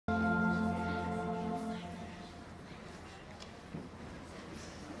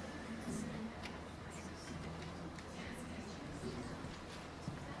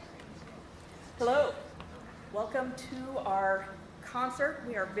Hello, welcome to our concert.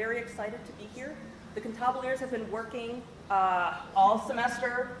 We are very excited to be here. The Cantabileers have been working all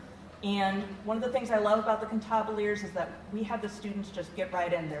semester, and one of the things I love about the Cantabileers is that we have the students just get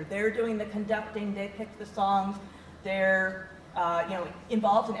right in there. They're doing the conducting, they pick the songs, they're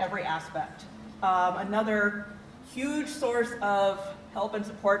involved in every aspect. Another huge source of help and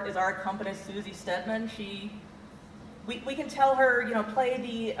support is our accompanist, Susie Stedman. We can tell her, play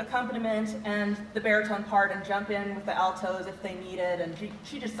the accompaniment and the baritone part and jump in with the altos if they need it, and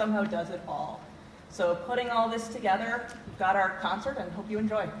she just somehow does it all. So putting all this together, we've got our concert and hope you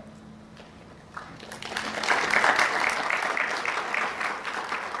enjoy.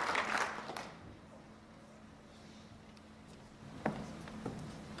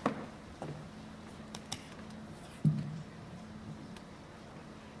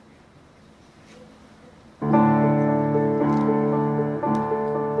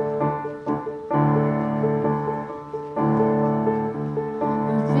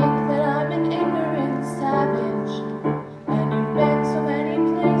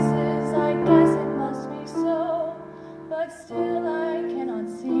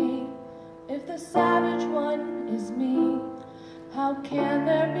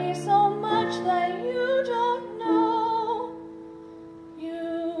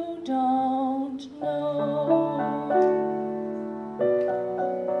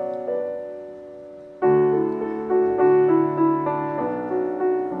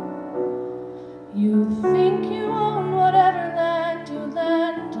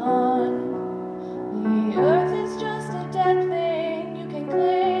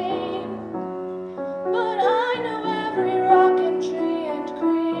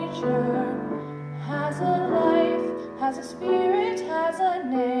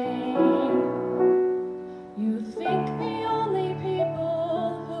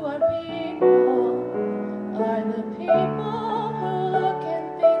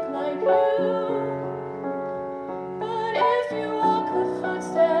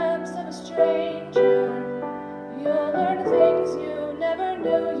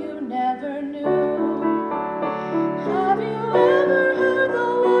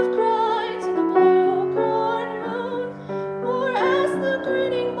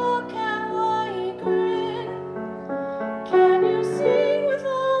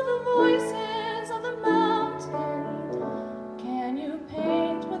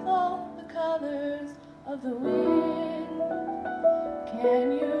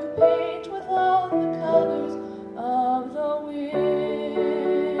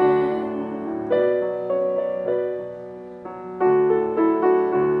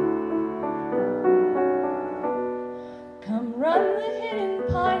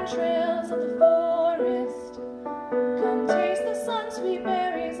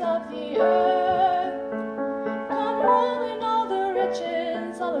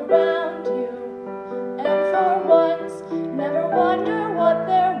 All around you, and for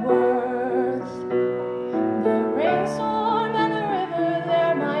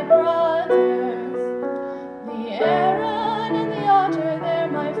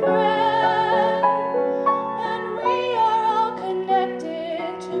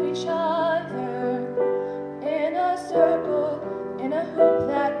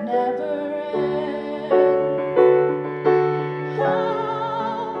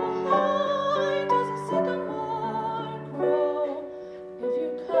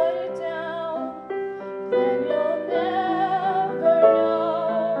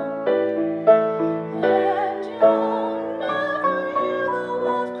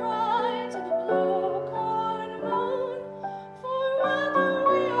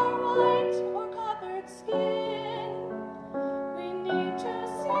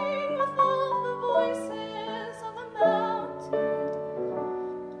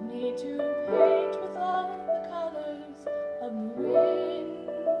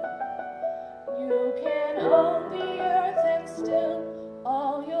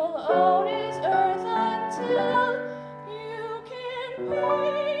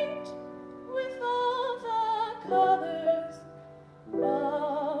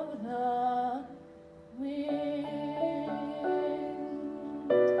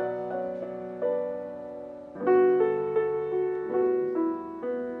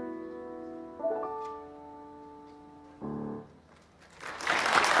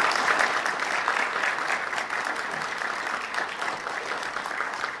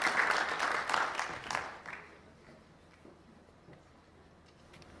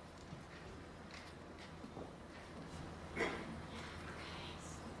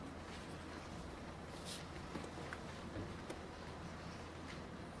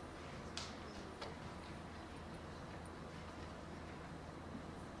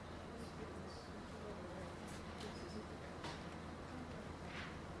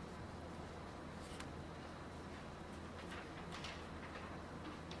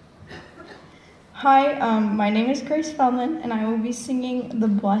Hi, my name is Grace Feldman, and I will be singing The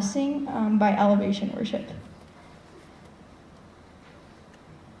Blessing by Elevation Worship.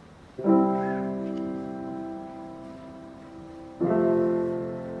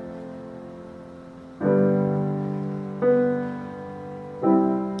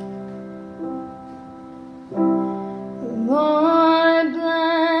 Lord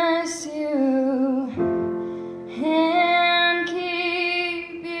bless you and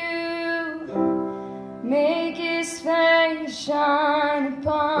keep you, make his face shine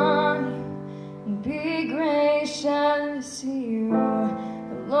upon you and be gracious to you.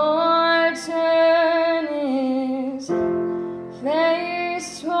 The Lord turn his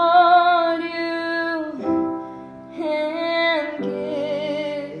face toward you and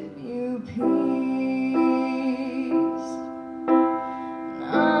give you peace.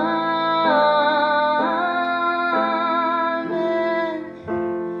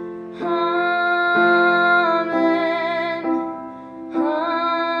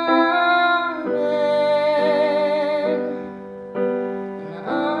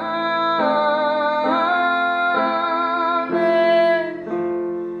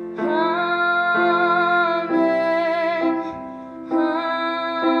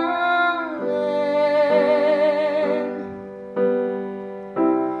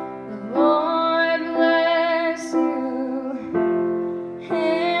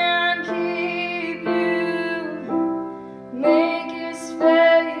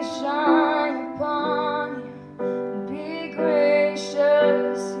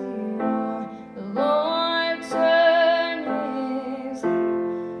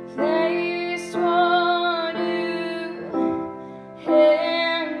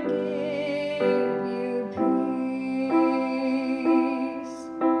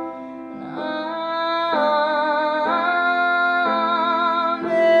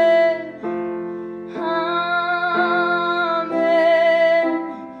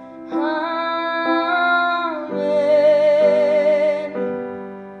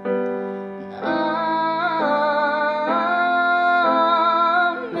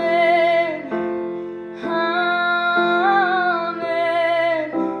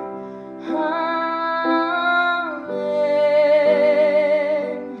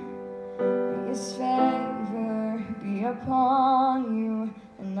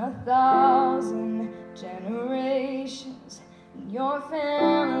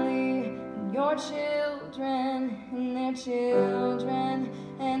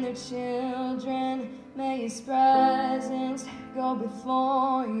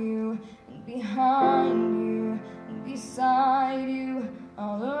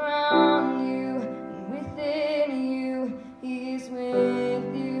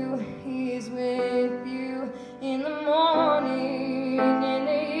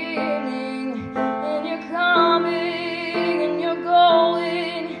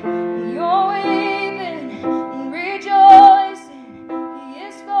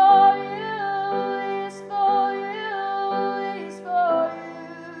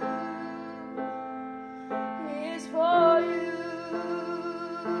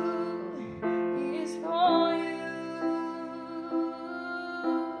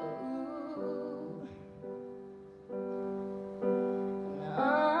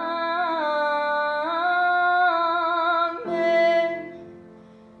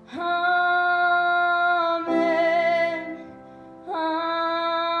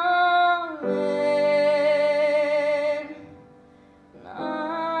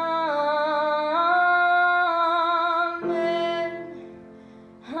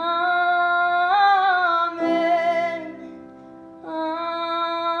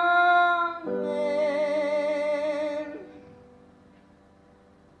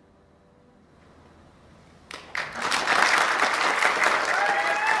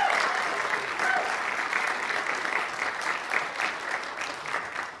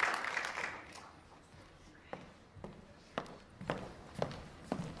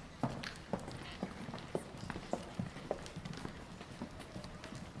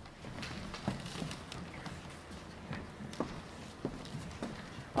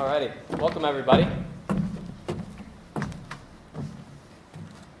 Alrighty, welcome everybody.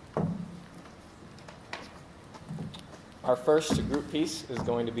 Our first group piece is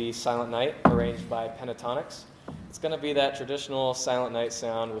going to be Silent Night, arranged by Pentatonics. It's going to be that traditional Silent Night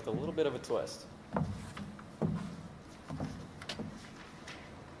sound with a little bit of a twist.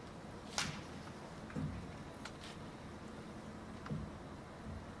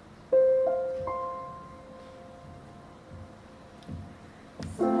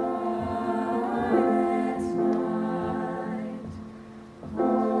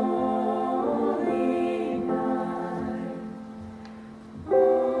 Holy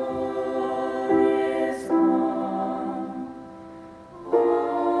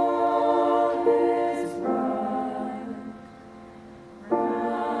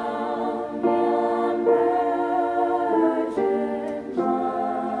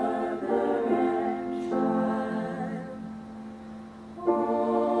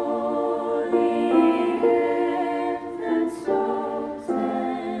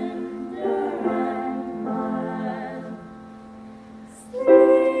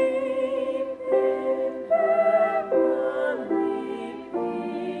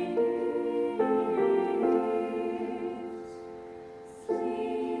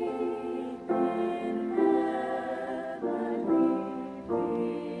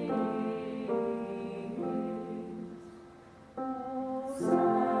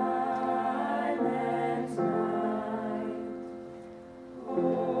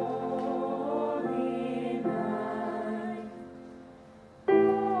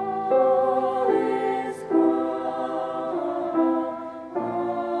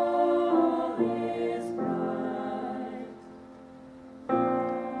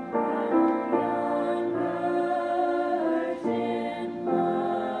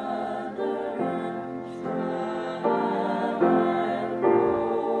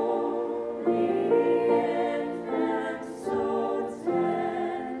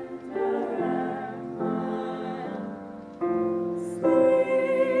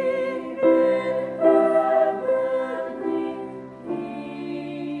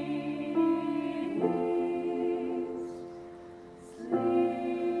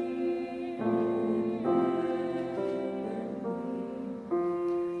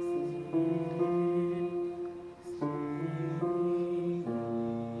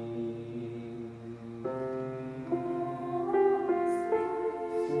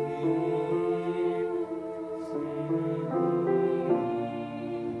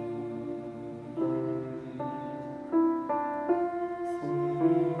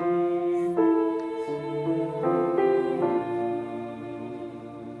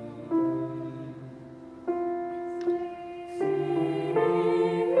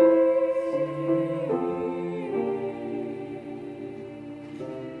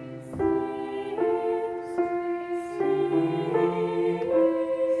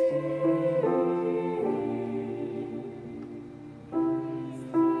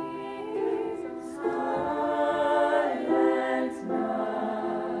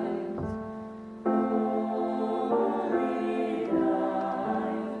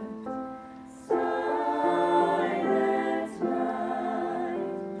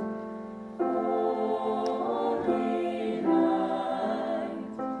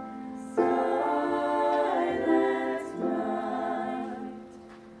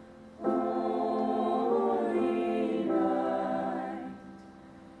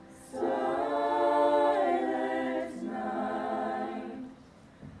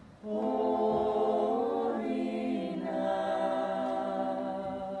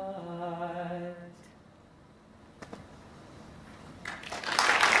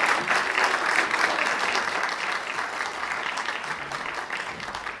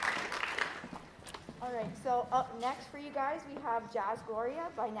Next for you guys, we have Jazz Gloria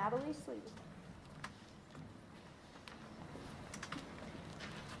by Natalie Sleeve.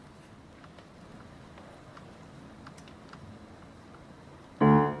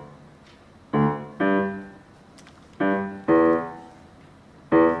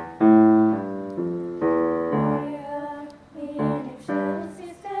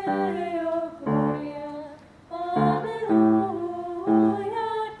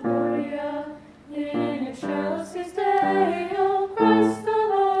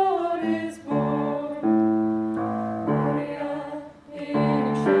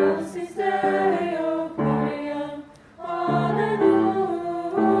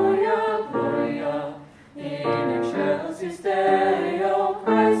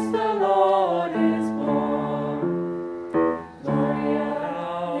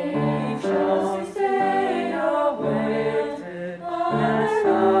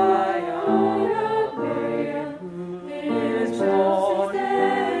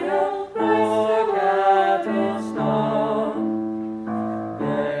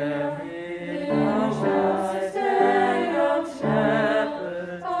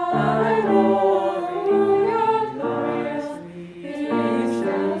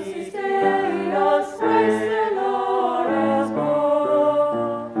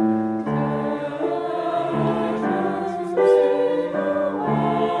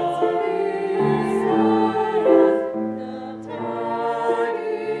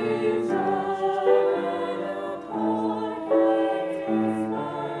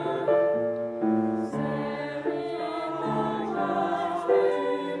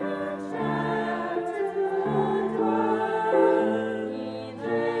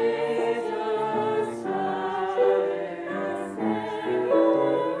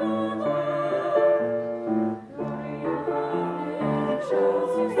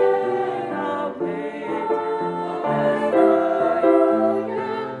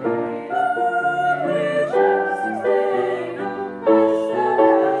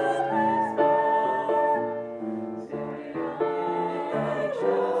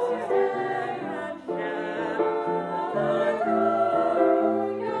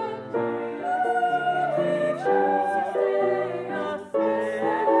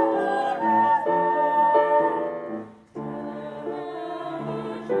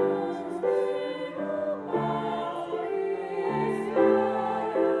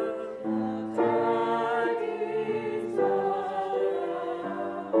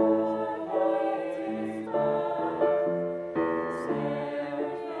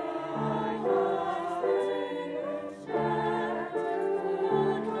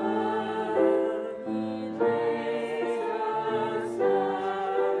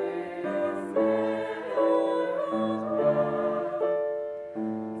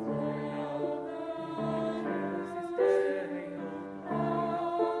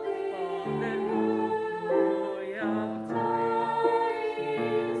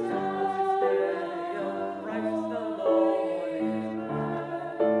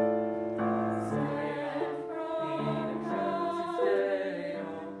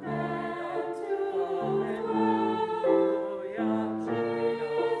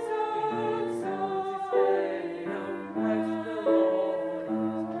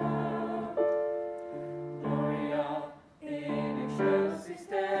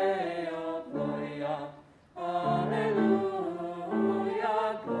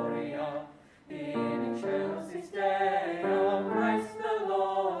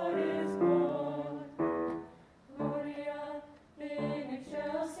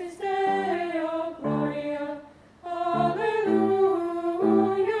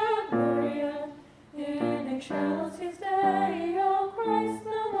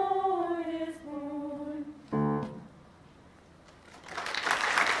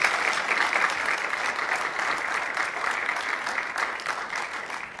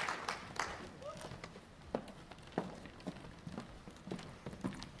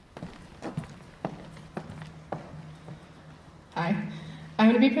 Hi, I'm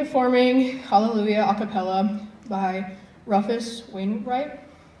going to be performing Hallelujah a cappella by Rufus Wainwright.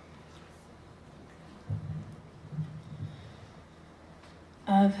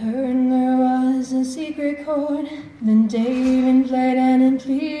 I've heard there was a secret chord, then David played and it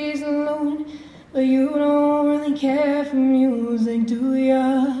pleased the Lord, but you don't really care for music, do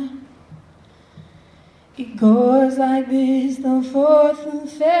ya? It goes like this: the fourth and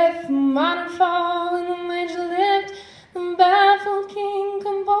fifth, the minor fall, and the major lift, the baffled king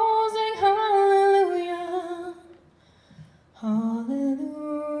composing hallelujah,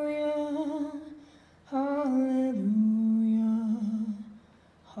 hallelujah, hallelujah,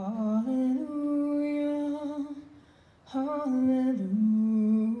 hallelujah,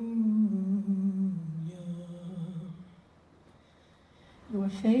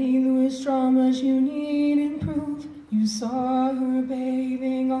 faith was strong, but you needed proof. You saw her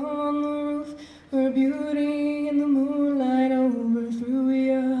bathing on the roof, her beauty in the moonlight overthrew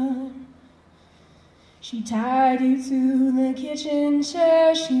you. She tied you to the kitchen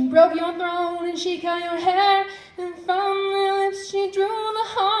chair, she broke your throne and she cut your hair, and from your lips she drew the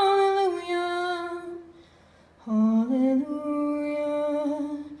hallelujah. Hallelujah,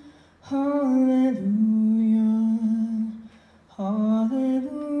 hallelujah,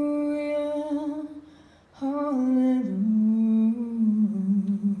 hallelujah, hallelujah.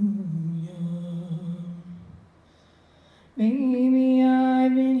 Maybe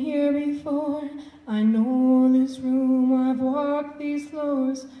I've been here before, I know this room, I've walked these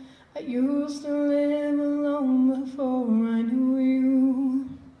floors. I used to live alone before I knew you.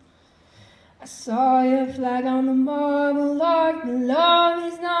 I saw your flag on the marble arch. The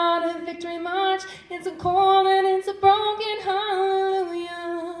love is not a victory march, it's a cold and it's a broken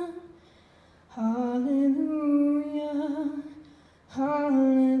hallelujah. Hallelujah,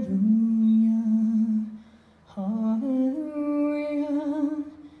 hallelujah, hallelujah,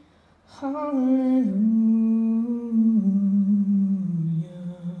 hallelujah.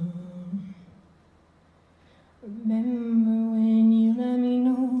 Remember when you let me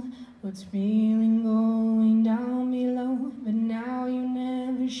know what's really going down below, but now you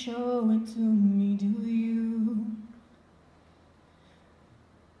never show it to me, do you?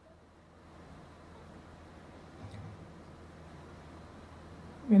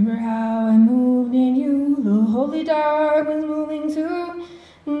 Remember how I moved in you, the holy dark was moving too,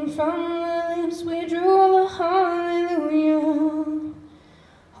 and from the lips we drew the hallelujah.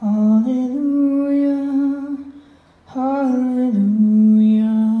 Hallelujah, hallelujah,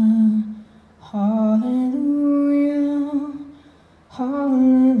 hallelujah,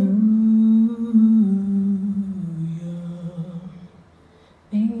 hallelujah.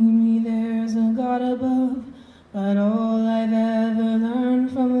 Maybe there's a God above, but all I've ever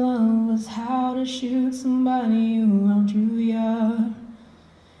learned from love was how to shoot somebody who outdrew you.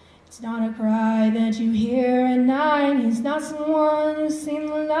 It's not a cry that you hear at night, it's not someone who's seen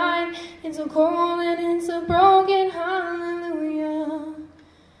the light, it's a cold and it's a broken hallelujah.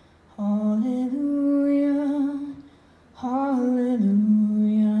 Hallelujah, hallelujah,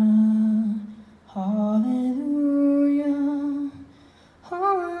 hallelujah,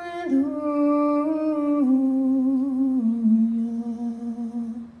 hallelujah.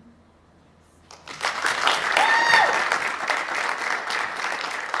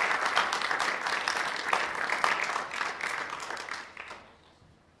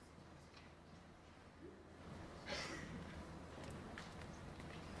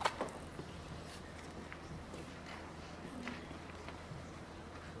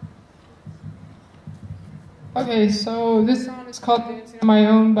 Okay, so this song is called Dancing on My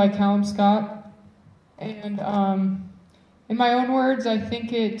Own by Callum Scott. And in my own words, I think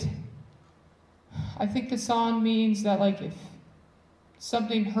the song means that, like, if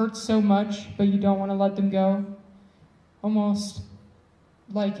something hurts so much, but you don't want to let them go, almost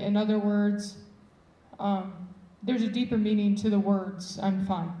like, in other words, there's a deeper meaning to the words, I'm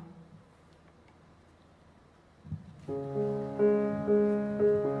fine.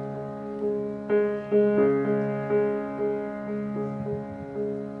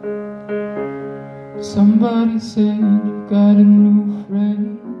 Somebody said you got a new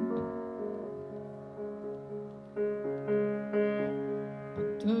friend,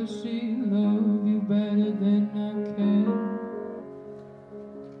 but does she love you better than I can?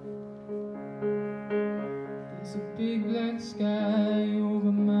 There's a big black sky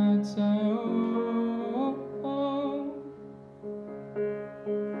over my town.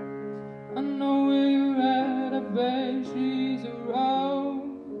 I know where you're at, I bet she's around.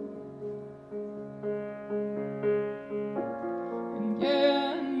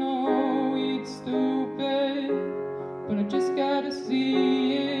 Just gotta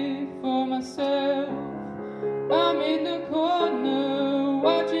see it for myself. I'm in the corner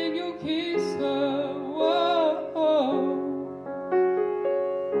watching you kiss her. Whoa.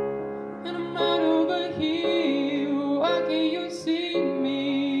 And I'm not over here. Why can't you see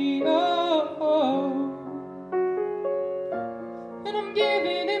me? Oh. And I'm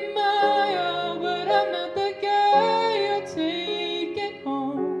giving it my all, but I'm not the guy you'll take it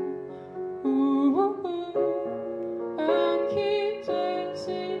home. I'll keep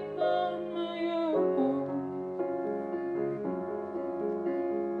dancing on my own.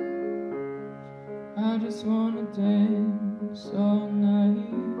 I just wanna dance all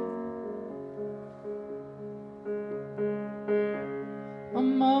night.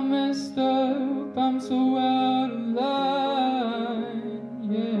 I'm all messed up, I'm so out of line,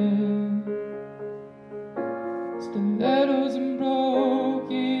 yeah.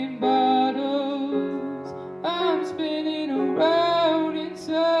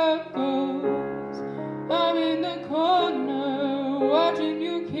 watching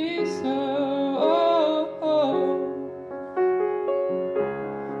you kiss her. Oh, oh.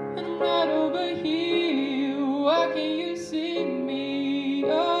 And I'm right over here. Why can't you see me?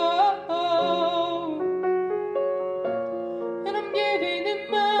 Oh, oh. And I'm giving it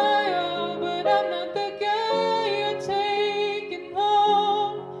my all, but I'm not the guy you're taking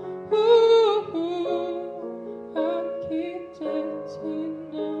home. Ooh, I keep dancing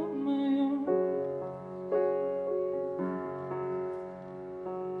on my own.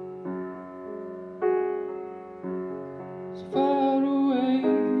 So far away,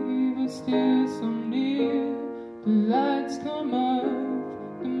 but still so near. The lights come up,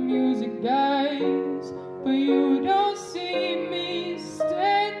 the music dies, but you don't see me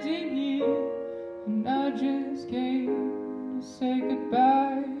standing here. And I just came to say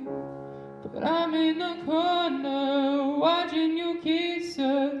goodbye, but I'm in the corner watching you kiss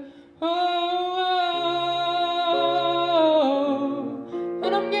her. Oh, oh,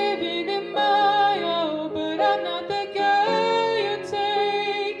 and I'm giving it my all, but I'm not the guy you're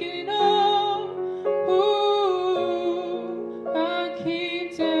taking home. Ooh, I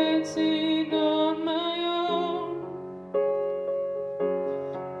keep dancing on my own.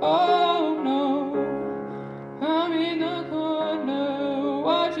 Oh no, I'm in the corner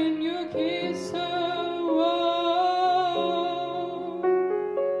watching you kiss her. Oh,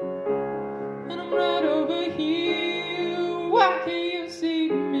 and I'm right over here. Why can't you see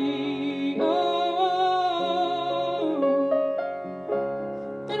me? Oh,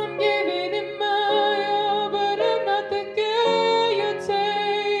 and I'm giving it my all, but I'm not the guy you're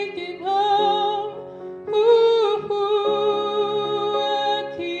taking home. Ooh, I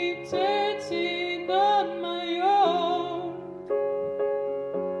keep dancing on my own.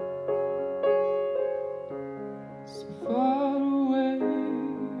 So far away,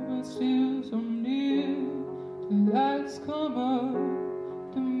 but still so near. The lights come up,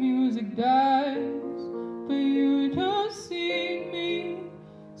 the music dies, but you don't see me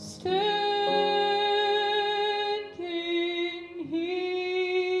standing here.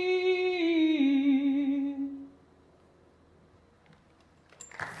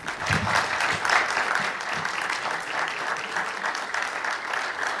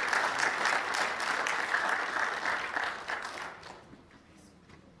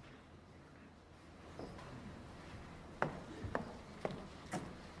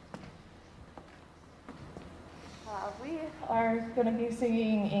 We are going to be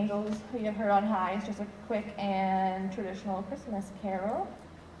singing Angels Who You Heard on High. It's just a quick and traditional Christmas carol.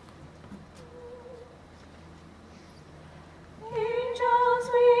 Angels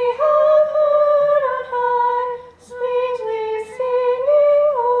we have heard on high, sweetly singing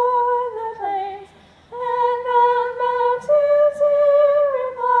o'er the plains, and the mountains in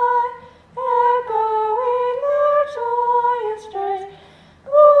reply, echoing their joyous strain.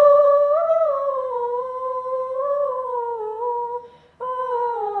 Gloria,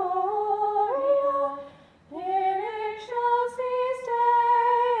 in excelsis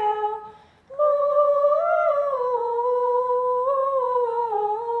Deo. Gloria,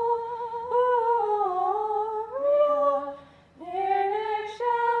 in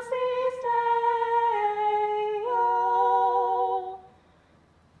excelsis Deo.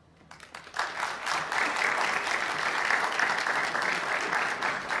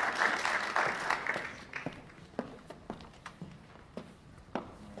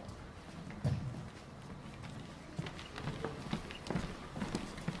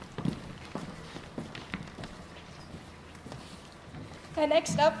 And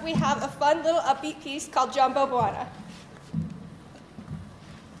next up, we have a fun little upbeat piece called Jambo, Bwana.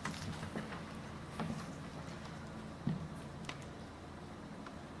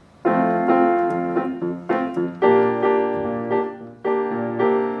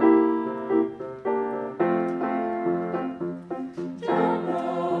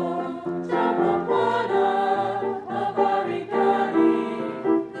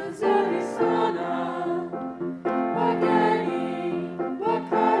 Wageni,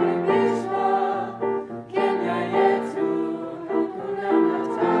 wakaribishwa Kenya yetu.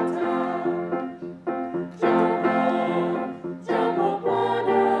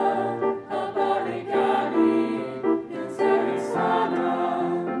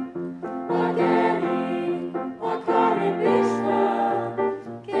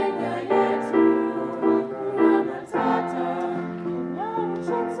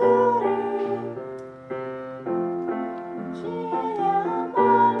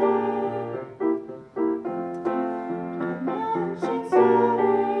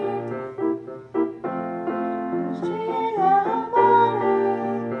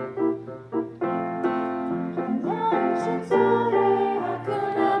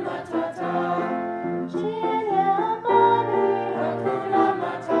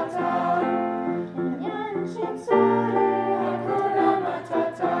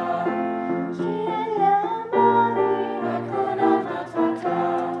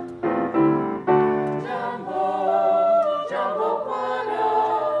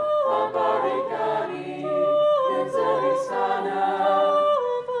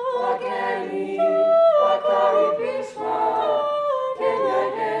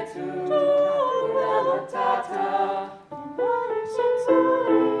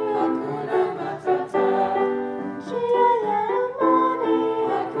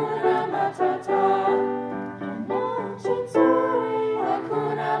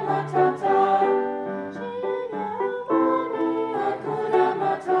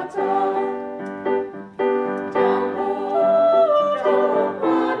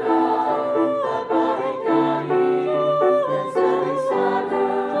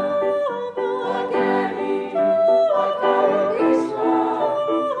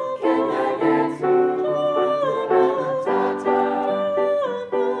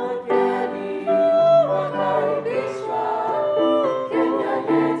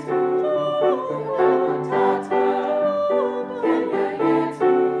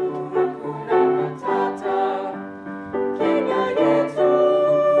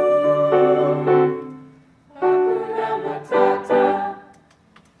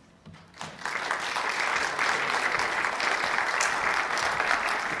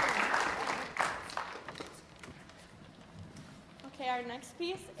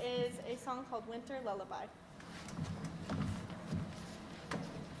 Winter Lullaby.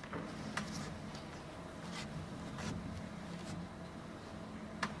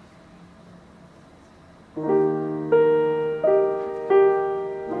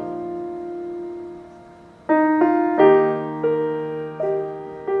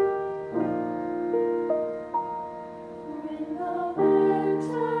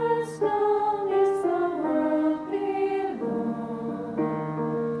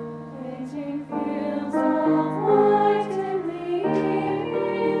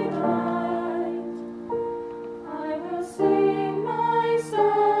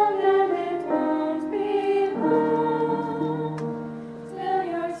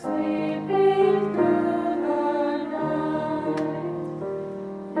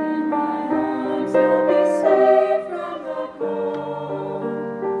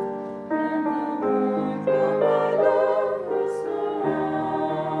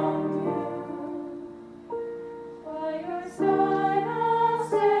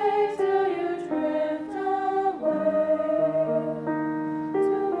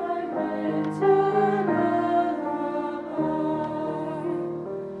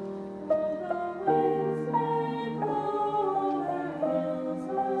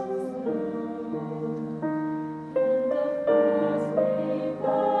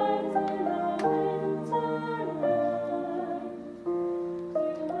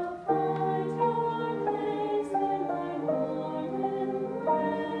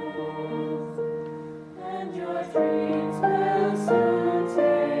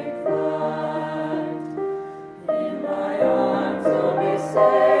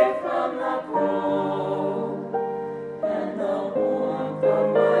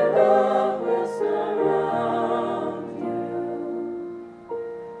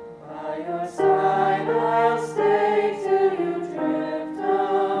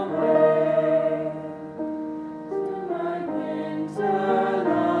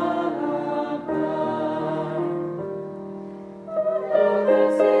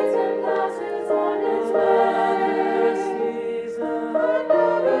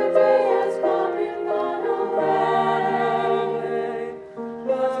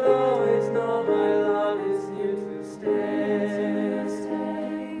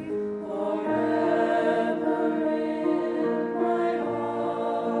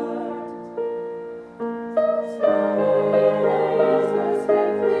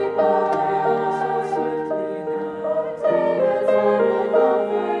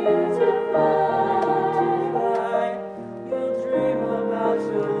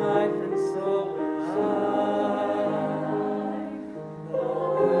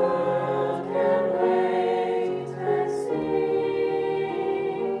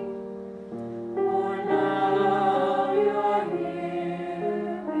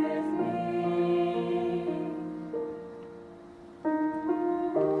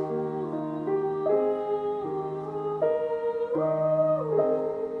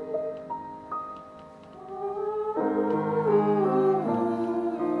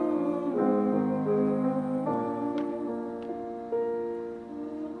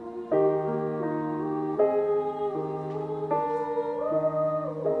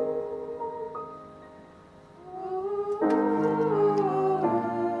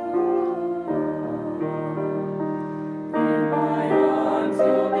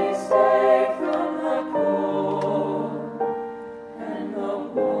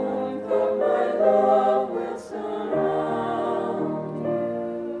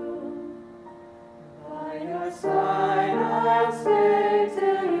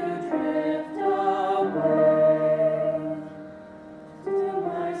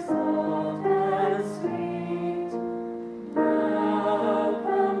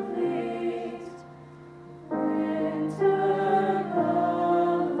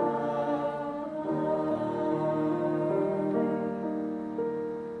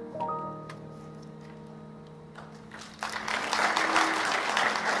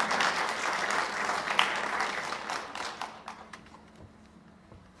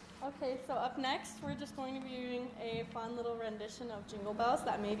 Okay, so up next, we're just going to be doing a fun little rendition of Jingle Bells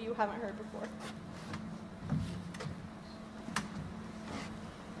that maybe you haven't heard before.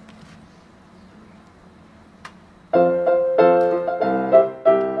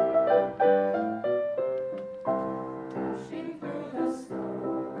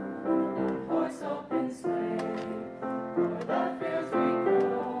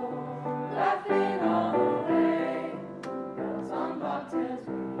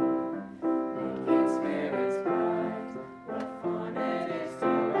 Spirits bright, what fun it is to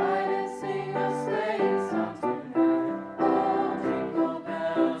ride and sing a sleigh.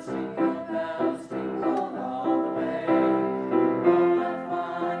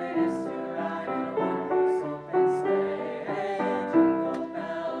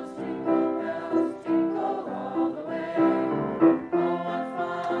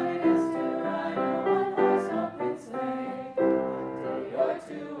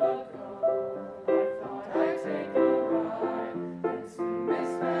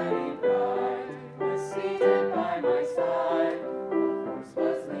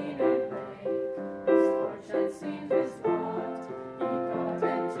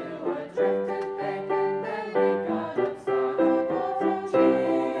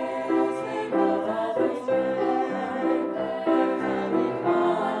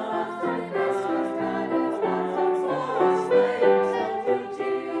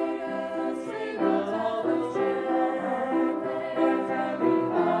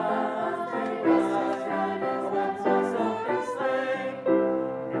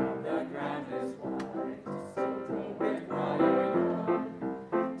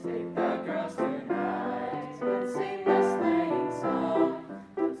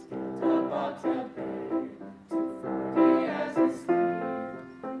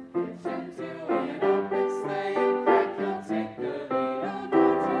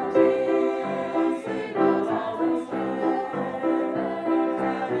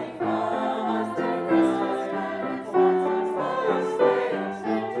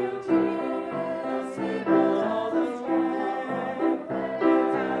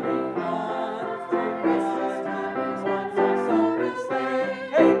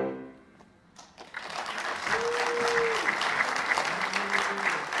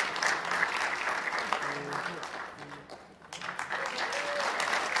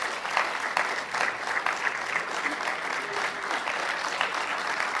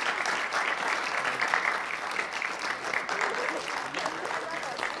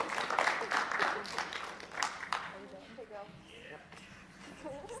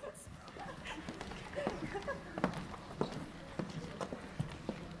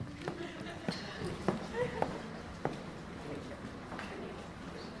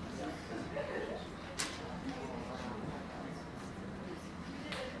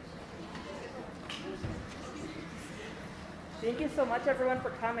 Thank you so much, everyone,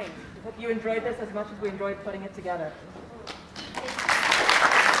 for coming. We hope you enjoyed this as much as we enjoyed putting it together.